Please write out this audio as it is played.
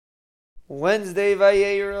Wednesday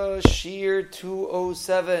Vayera, Shir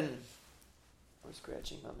 207. We're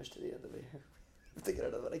scratching mamish to the end of it here. I have to get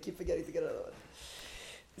another one. I keep forgetting to get another one.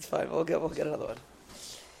 It's fine. We'll get another one.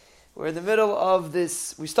 We're in the middle of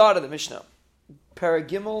this. We started the Mishnah.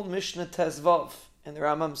 Paragimel Mishnah Tezvav. And the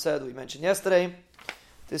Rambam said, we mentioned yesterday,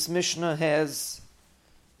 this Mishnah has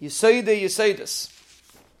Yesayde Yesaydis.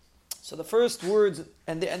 So the first words,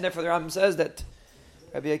 and therefore the Rambam says that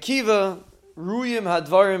Rabbi Akiva, Ruyim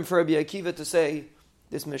Hadvarim for Rabbi Akiva to say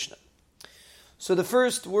this Mishnah. So the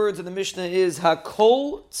first words of the Mishnah is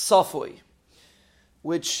Hakol Tzafoi,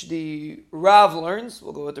 which the Rav learns.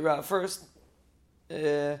 We'll go with the Rav first.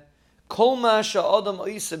 Kol ma sha'adam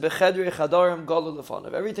oise bechedrei chadarim galu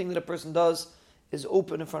lefanav. Everything that a person does is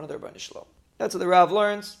open in front of the Rebbeinu Shalom. That's what the Rav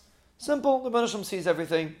learns. Simple. The Rebbeinu Shalom sees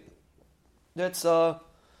everything. That's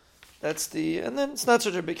the, and then it's not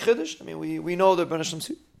such a big chiddush. I mean, we know the Rebbeinu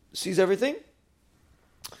Shalom sees everything.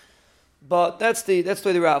 But that's the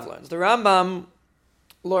way the Rav learns. The Rambam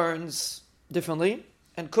learns differently,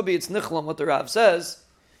 and could be it's nichlam what the Rav says.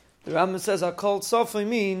 The Rambam says Hakol Tzafoi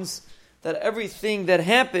means that everything that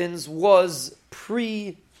happens was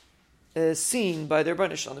seen by the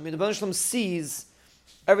Rebbeinu Shalom. I mean, the Rebbeinu Shalom sees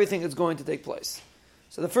everything that's going to take place.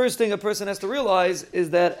 So the first thing a person has to realize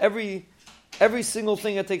is that every single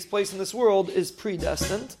thing that takes place in this world is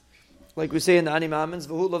predestined. Like we say in the Ani Mamins,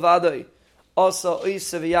 V'hu levadoi, asa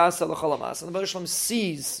oise v'yasa l'chol ha'mas. And the Rebbeinu Shalom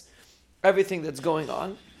sees everything that's going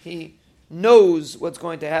on. He knows what's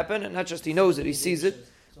going to happen, and not just he knows it, he sees it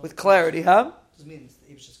with clarity. Huh? Does it mean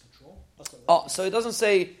it's just control? Oh, so it doesn't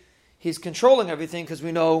say he's controlling everything, because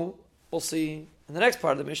we know, we'll see in the next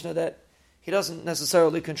part of the Mishnah, that he doesn't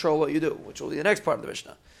necessarily control what you do, which will be the next part of the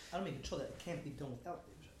Mishnah. I don't mean control that it can't be done without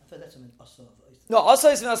the Mishnah. I thought that's what I meant. No, asa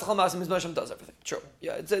is v'yasa l'chol ha'mas means the Mishnah does everything. True.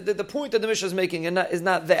 Yeah, the point that the Mishnah is making is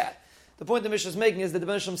not that. The point the Mishnah is making is that the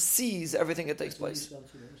Mishnah sees everything that takes place.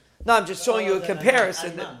 No, I'm just showing you a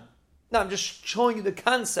comparison. I'm just showing you the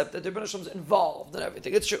concept that the Rebbeinu Shalom is involved in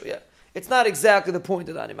everything. It's true, yeah. It's not exactly the point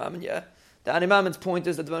of the Ani Mamin, yeah. The Ani Mamin's point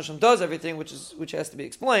is that the Rebbeinu Shalom does everything, which has to be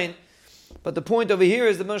explained. But the point over here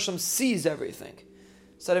is the Rebbeinu Shalom sees everything.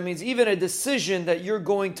 So that means even a decision that you're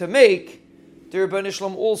going to make, the Rebbeinu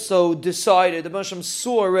Shalom also decided. The Rebbeinu Shalom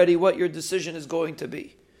saw already what your decision is going to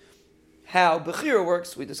be. How Bechira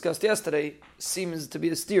works, we discussed yesterday, seems to be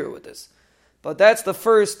a steer with this. But that's the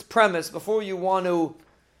first premise. Before you want to,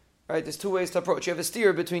 right, there's two ways to approach. You have a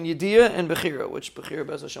steer between Yediyah and Bechira, which Bechira,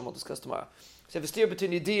 Be'ez Hashem, we'll discuss tomorrow. So you have a steer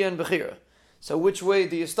between Yediyah and Bechira. So which way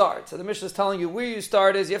do you start? So the Mishnah is telling you where you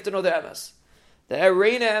start is, you have to know the emes. The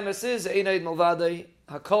Reina emes is, Einaid Malvadei,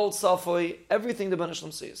 Hakol Tzafoi, everything the Rebbeinu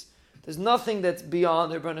Shalom sees. There's nothing that's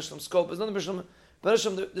beyond the Rebbeinu Shalom scope. There's nothing the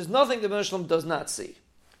Rebbeinu Shalom does not see.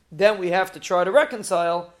 Then we have to try to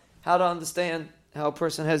reconcile how to understand how a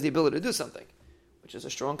person has the ability to do something, which is a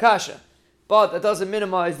strong kasha. But that doesn't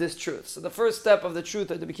minimize this truth. So the first step of the truth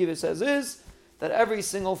that the Bekiva says is that every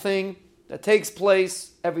single thing that takes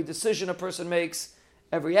place, every decision a person makes,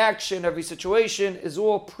 every action, every situation is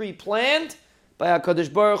all pre-planned by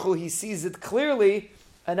HaKadosh Baruch Hu. He sees it clearly,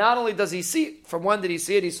 and not only does he see it, from when did he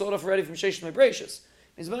see it? He saw it already from Sheish Mebreshus.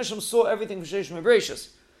 His Rebbeinu saw everything from Sheish Mebreshus.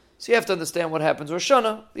 So you have to understand what happens Rosh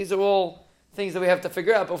Hashanah. These are all things that we have to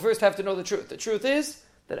figure out, but first have to know the truth. The truth is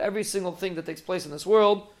that every single thing that takes place in this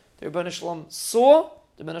world, the Rebbeinu Shalom saw,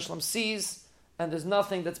 the Rebbeinu Shalom sees, and there's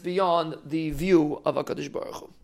nothing that's beyond the view of HaKadosh Baruch Hu.